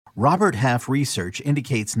Robert Half research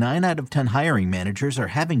indicates 9 out of 10 hiring managers are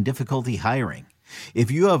having difficulty hiring.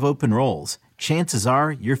 If you have open roles, chances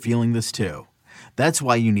are you're feeling this too. That's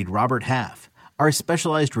why you need Robert Half. Our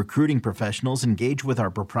specialized recruiting professionals engage with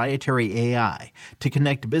our proprietary AI to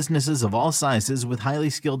connect businesses of all sizes with highly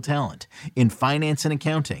skilled talent in finance and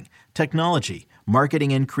accounting, technology,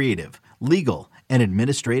 marketing and creative, legal, and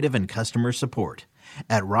administrative and customer support.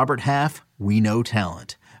 At Robert Half, we know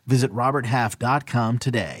talent. Visit roberthalf.com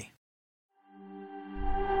today.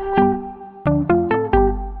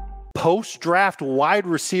 Post-draft wide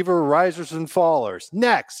receiver risers and fallers.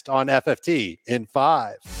 Next on FFT in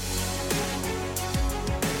 5.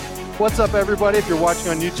 What's up, everybody? If you're watching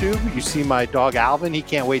on YouTube, you see my dog Alvin. He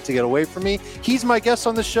can't wait to get away from me. He's my guest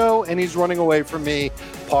on the show, and he's running away from me.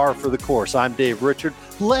 Par for the course. I'm Dave Richard.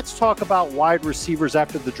 Let's talk about wide receivers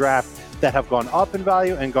after the draft that have gone up in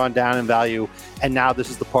value and gone down in value. And now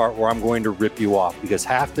this is the part where I'm going to rip you off because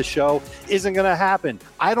half the show isn't going to happen.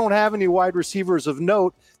 I don't have any wide receivers of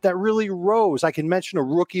note that really rose. I can mention a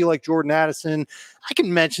rookie like Jordan Addison. I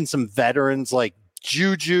can mention some veterans like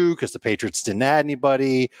JuJu because the Patriots didn't add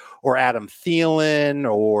anybody, or Adam Thielen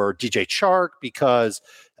or DJ Chark because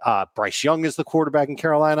Bryce Young is the quarterback in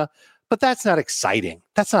Carolina. But that's not exciting.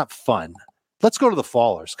 That's not fun. Let's go to the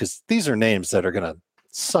fallers because these are names that are going to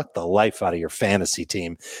suck the life out of your fantasy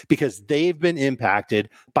team because they've been impacted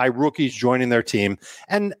by rookies joining their team.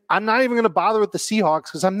 And I'm not even going to bother with the Seahawks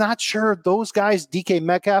because I'm not sure those guys, DK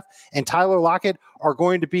Metcalf and Tyler Lockett, are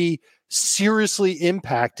going to be seriously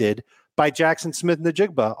impacted by Jackson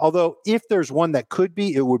Smith-Njigba. Although if there's one that could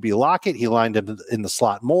be, it would be Lockett. He lined up in the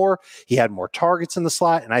slot more. He had more targets in the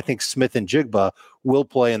slot. And I think Smith-Njigba will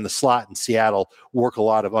play in the slot in Seattle, work a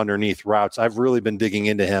lot of underneath routes. I've really been digging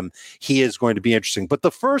into him. He is going to be interesting. But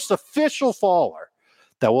the first official faller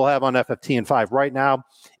that we'll have on FFT in 5 right now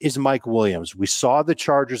is Mike Williams. We saw the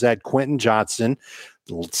Chargers add Quentin Johnson.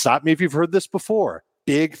 Stop me if you've heard this before.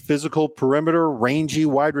 Big, physical, perimeter, rangy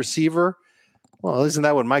wide receiver. Well, isn't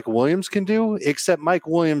that what Mike Williams can do? Except Mike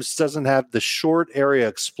Williams doesn't have the short area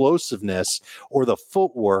explosiveness or the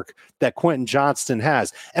footwork that Quentin Johnston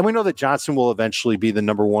has. And we know that Johnson will eventually be the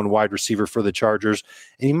number 1 wide receiver for the Chargers.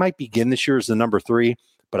 And he might begin this year as the number 3,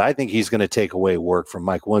 but I think he's going to take away work from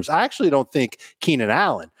Mike Williams. I actually don't think Keenan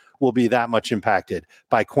Allen will be that much impacted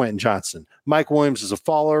by Quentin Johnson. Mike Williams is a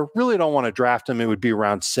faller. Really don't want to draft him. It would be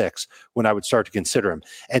around 6 when I would start to consider him.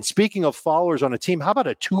 And speaking of fallers on a team, how about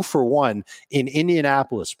a 2-for-1 in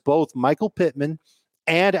Indianapolis? Both Michael Pittman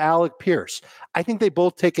and Alec Pierce. I think they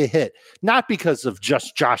both take a hit, not because of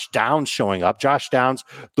just Josh Downs showing up. Josh Downs,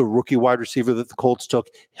 the rookie wide receiver that the Colts took,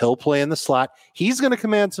 he'll play in the slot. He's going to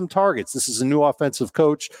command some targets. This is a new offensive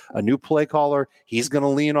coach, a new play caller. He's going to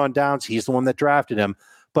lean on Downs. He's the one that drafted him.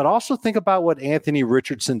 But also think about what Anthony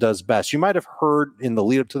Richardson does best. You might have heard in the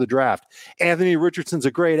lead up to the draft, Anthony Richardson's a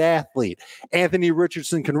great athlete. Anthony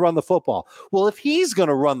Richardson can run the football. Well, if he's going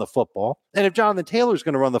to run the football, and if Jonathan Taylor's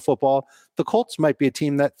going to run the football, the Colts might be a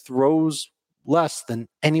team that throws less than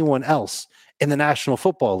anyone else in the National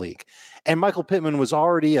Football League. And Michael Pittman was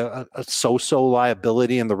already a so-so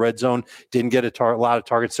liability in the red zone. Didn't get a lot of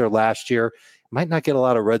targets there last year. Might not get a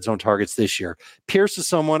lot of red zone targets this year. Pierce is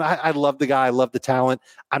someone, I love the guy. I love the talent.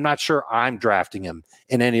 I'm not sure I'm drafting him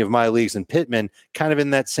in any of my leagues. And Pittman, kind of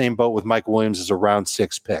in that same boat with Mike Williams, as a round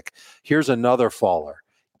 6 pick. Here's another faller.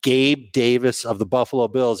 Gabe Davis of the Buffalo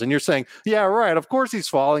Bills. And you're saying, yeah, right, of course he's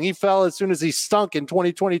falling. He fell as soon as he stunk in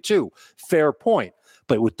 2022. Fair point.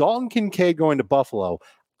 But with Dalton Kincaid going to Buffalo,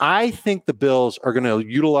 I think the Bills are going to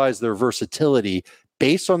utilize their versatility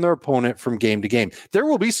based on their opponent from game to game. There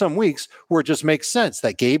will be some weeks where it just makes sense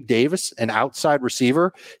that Gabe Davis, an outside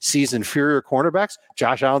receiver, sees inferior cornerbacks.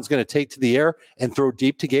 Josh Allen's going to take to the air and throw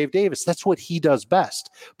deep to Gabe Davis. That's what he does best.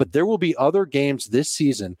 But there will be other games this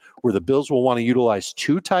season where the Bills will want to utilize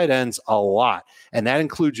 2 tight ends a lot. And that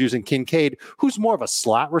includes using Kincaid, who's more of a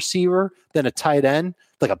slot receiver than a tight end,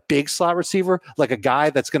 like a big slot receiver, like a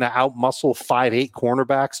guy that's going to outmuscle 5'8"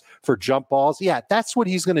 cornerbacks for jump balls. Yeah, that's what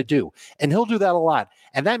he's going to do. And he'll do that a lot.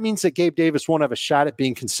 And that means that Gabe Davis won't have a shot at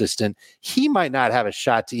being consistent. He might not have a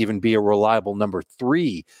shot to even be a reliable number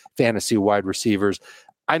 3 fantasy wide receivers.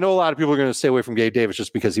 I know a lot of people are going to stay away from Gabe Davis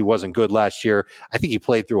just because he wasn't good last year. I think he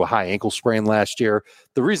played through a high ankle sprain last year.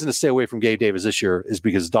 The reason to stay away from Gabe Davis this year is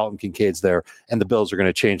because Dalton Kincaid's there and the Bills are going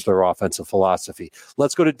to change their offensive philosophy.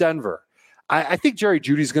 Let's go to Denver. I think Jerry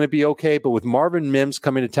Jeudy's going to be okay, but with Marvin Mims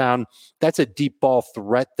coming to town, that's a deep ball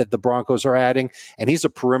threat that the Broncos are adding, and he's a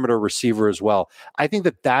perimeter receiver as well. I think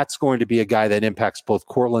that that's going to be a guy that impacts both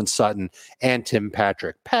Courtland Sutton and Tim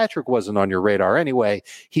Patrick. Patrick wasn't on your radar anyway.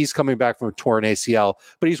 He's coming back from a torn ACL,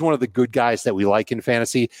 but he's one of the good guys that we like in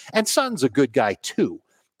fantasy, and Sutton's a good guy too.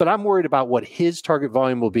 but I'm worried about what his target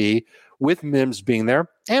volume will be with Mims being there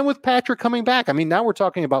and with Patrick coming back. I mean, now we're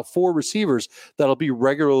talking about 4 receivers that'll be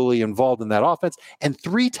regularly involved in that offense and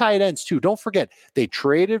 3 tight ends too. Don't forget, they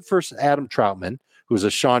traded for Adam Troutman, who's a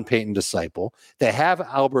Sean Payton disciple. They have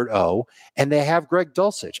Albert O, and they have Greg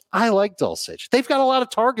Dulcich. I like Dulcich. They've got a lot of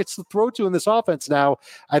targets to throw to in this offense now.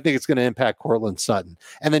 I think it's going to impact Courtland Sutton.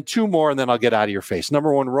 And then 2 more, and then I'll get out of your face.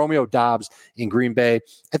 Number 1, Romeo Doubs in Green Bay.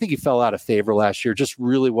 I think he fell out of favor last year. Just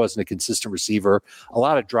really wasn't a consistent receiver. A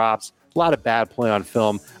lot of drops, a lot of bad play on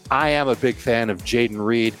film. I am a big fan of Jaden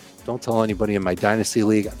Reed. Don't tell anybody in my Dynasty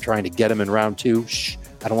League. I'm trying to get him in round 2. Shh.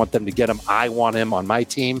 I don't want them to get him. I want him on my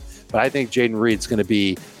team. But I think Jaden Reed's going to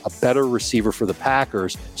be a better receiver for the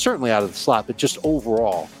Packers, certainly out of the slot, but just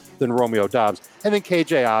overall than Romeo Doubs. And then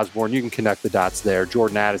KJ Osborne, you can connect the dots there.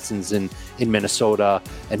 Jordan Addison's in Minnesota,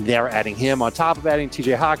 and they're adding him on top of adding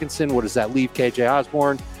TJ Hawkinson. What does that leave KJ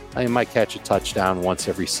Osborne? He might catch a touchdown once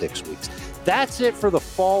every 6 weeks. That's it for the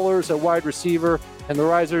fallers at wide receiver. And the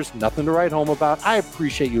risers, nothing to write home about. I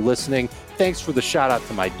appreciate you listening. Thanks for the shout out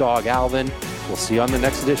to my dog, Alvin. We'll see you on the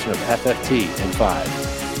next edition of FFT in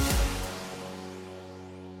 5.